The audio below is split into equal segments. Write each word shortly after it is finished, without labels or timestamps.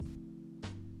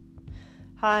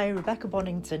Hi, Rebecca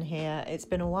Bonington here. It's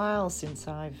been a while since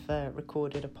I've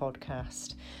recorded a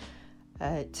podcast.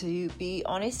 To be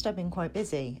honest, I've been quite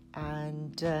busy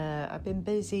and I've been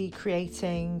busy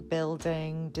creating,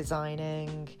 building,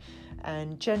 designing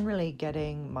and generally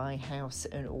getting my house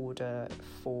in order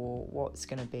for what's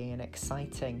going to be an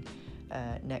exciting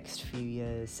next few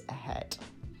years ahead.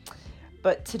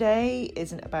 But today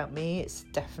isn't about me, it's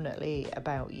definitely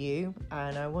about you,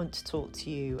 and I want to talk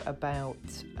to you about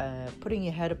putting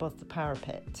your head above the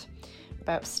parapet,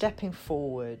 about stepping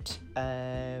forward,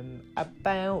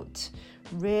 about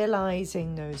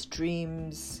realising those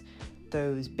dreams,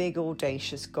 those big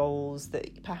audacious goals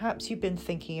that perhaps you've been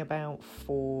thinking about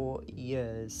for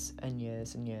years and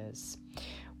years and years.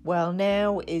 Well,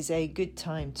 now is a good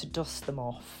time to dust them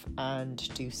off and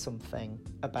do something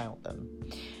about them.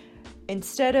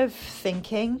 Instead of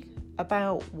thinking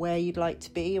about where you'd like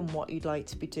to be and what you'd like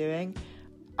to be doing,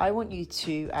 I want you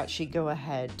to actually go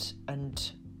ahead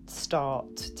and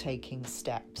start taking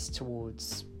steps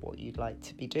towards what you'd like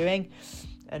to be doing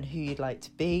and who you'd like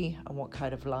to be and what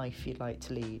kind of life you'd like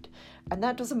to lead. And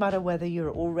that doesn't matter whether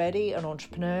you're already an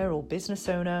entrepreneur or business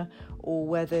owner, or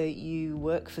whether you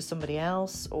work for somebody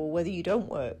else, or whether you don't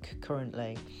work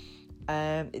currently.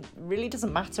 It really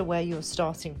doesn't matter where your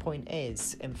starting point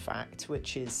is, in fact,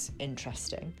 which is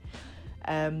interesting.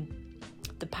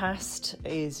 The past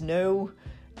is no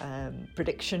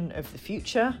prediction of the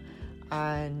future,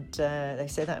 and they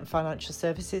say that in financial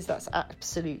services. That's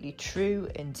absolutely true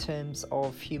in terms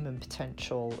of human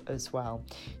potential as well.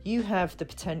 You have the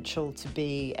potential to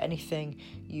be anything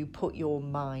you put your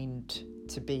mind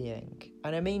to being,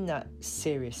 and I mean that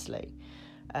seriously.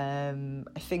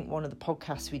 I think one of the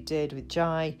podcasts we did with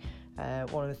Jai,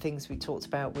 one of the things we talked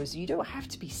about was you don't have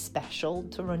to be special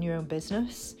to run your own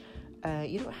business.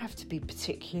 You don't have to be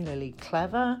particularly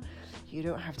clever. You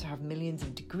don't have to have millions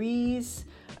of degrees.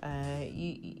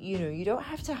 You don't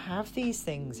have to have these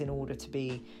things in order to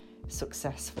be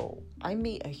successful. I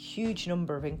meet a huge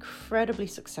number of incredibly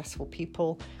successful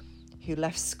people who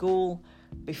left school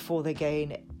before they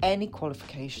gain any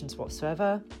qualifications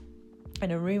whatsoever. In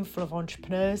a room full of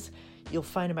entrepreneurs, you'll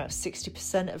find about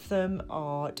 60% of them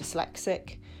are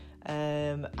dyslexic,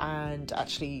 and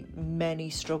actually many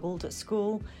struggled at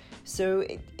school. So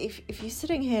if you're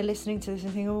sitting here listening to this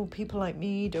and think, oh, people like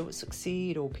me don't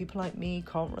succeed, or people like me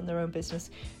can't run their own business,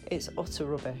 it's utter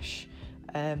rubbish.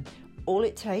 All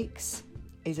it takes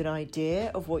is an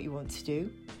idea of what you want to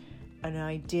do, an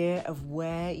idea of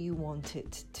where you want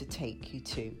it to take you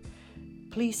to.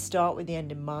 Please start with the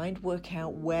end in mind, work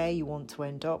out where you want to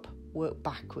end up, work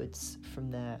backwards from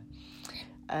there.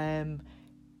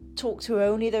 Talk to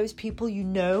only those people you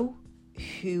know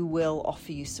who will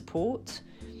offer you support.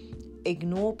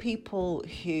 Ignore people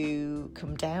who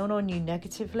come down on you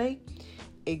negatively.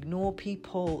 Ignore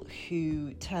people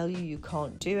who tell you you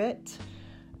can't do it.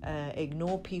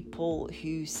 Ignore people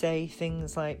who say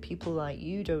things like, people like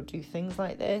you don't do things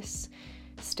like this.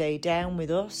 Stay down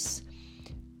with us.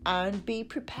 And be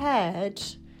prepared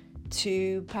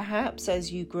to, perhaps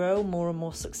as you grow more and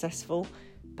more successful,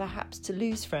 perhaps to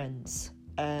lose friends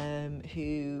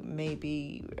who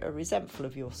maybe are resentful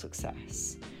of your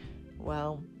success.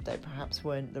 Well, they perhaps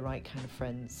weren't the right kind of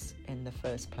friends in the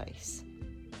first place.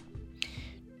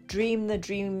 Dream the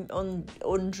dream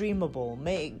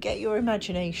undreamable. Get your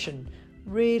imagination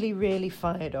really, really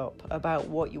fired up about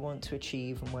what you want to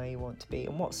achieve and where you want to be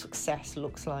and what success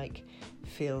looks like,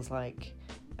 feels like,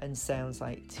 and sounds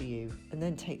like to you, and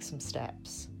then take some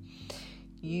steps.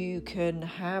 You can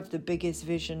have the biggest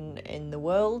vision in the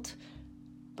world,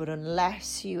 but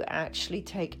unless you actually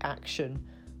take action,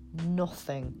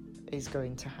 nothing is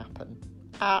going to happen.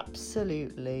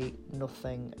 Absolutely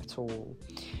nothing at all.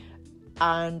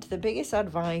 And the biggest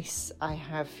advice I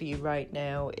have for you right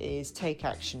now is take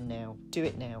action now. Do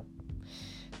it now.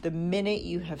 The minute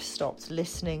you have stopped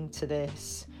listening to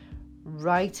this,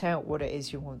 write out what it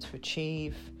is you want to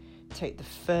achieve. Take the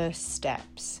first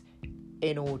steps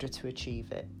in order to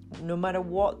achieve it. No matter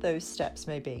what those steps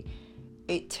may be.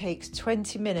 It takes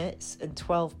 20 minutes and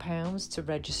 £12 to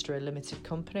register a limited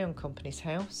company on Companies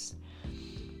House.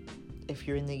 If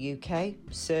you're in the UK,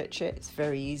 search it. It's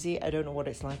very easy. I don't know what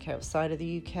it's like outside of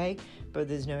the UK, but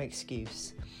there's no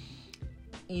excuse.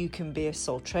 You can be a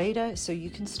sole trader, so you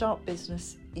can start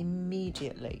business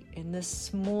immediately in the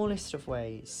smallest of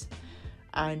ways,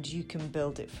 and you can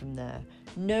build it from there.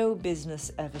 No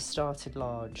business ever started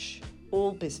large.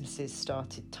 All businesses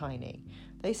started tiny.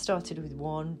 They started with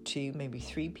 1, 2, maybe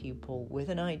 3 people with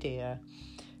an idea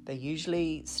They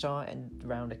usually start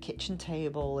around a kitchen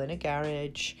table, in a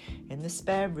garage, in the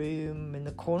spare room, in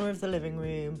the corner of the living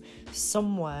room,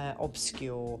 somewhere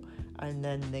obscure, and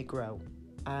then they grow.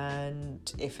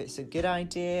 And if it's a good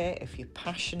idea, if you're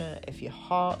passionate, if your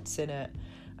heart's in it,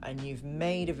 and you've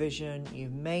made a vision,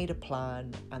 you've made a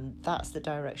plan, and that's the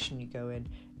direction you go in,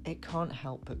 it can't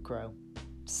help but grow.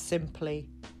 Simply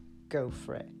go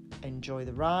for it. Enjoy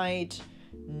the ride.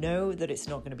 Know that it's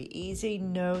not going to be easy.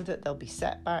 Know that there'll be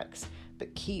setbacks,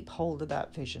 but keep hold of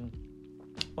that vision.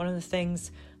 One of the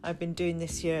things I've been doing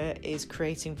this year is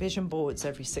creating vision boards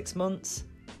every 6 months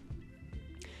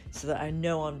so that I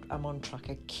know I'm on track.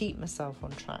 I keep myself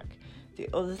on track. The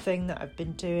other thing that I've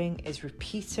been doing is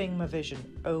repeating my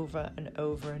vision over and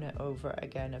over and over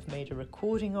again. I've made a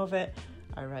recording of it.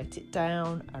 I write it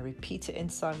down. I repeat it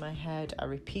inside my head. I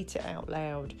repeat it out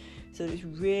loud. So it's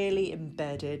really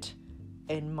embedded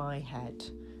in my head.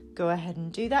 Go ahead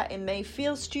and do that. It may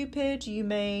feel stupid. You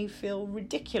may feel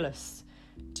ridiculous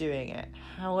doing it.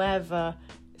 However,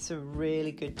 it's a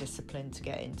really good discipline to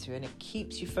get into, and it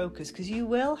keeps you focused, because you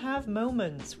will have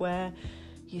moments where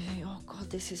you think, oh God,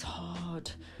 this is hard.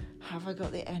 Have I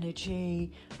got the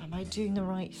energy? Am I doing the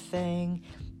right thing?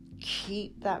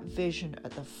 Keep that vision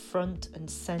at the front and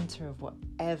center of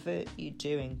whatever you're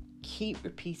doing. Keep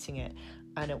repeating it,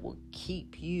 and it will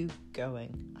keep you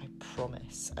going, I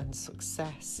promise. And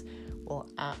success will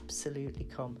absolutely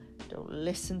come. Don't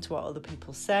listen to what other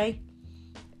people say.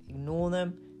 Ignore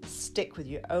them. Stick with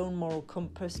your own moral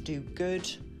compass. Do good.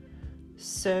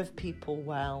 Serve people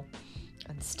well.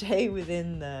 And stay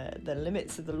within the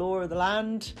limits of the law of the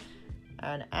land,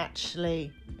 and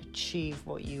actually achieve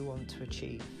what you want to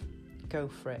achieve. Go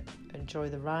for it. Enjoy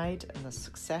the ride, and the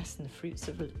success and the fruits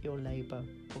of your labour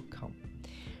will come.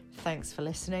 Thanks for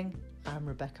listening. I'm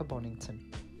Rebecca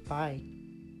Bonington. Bye.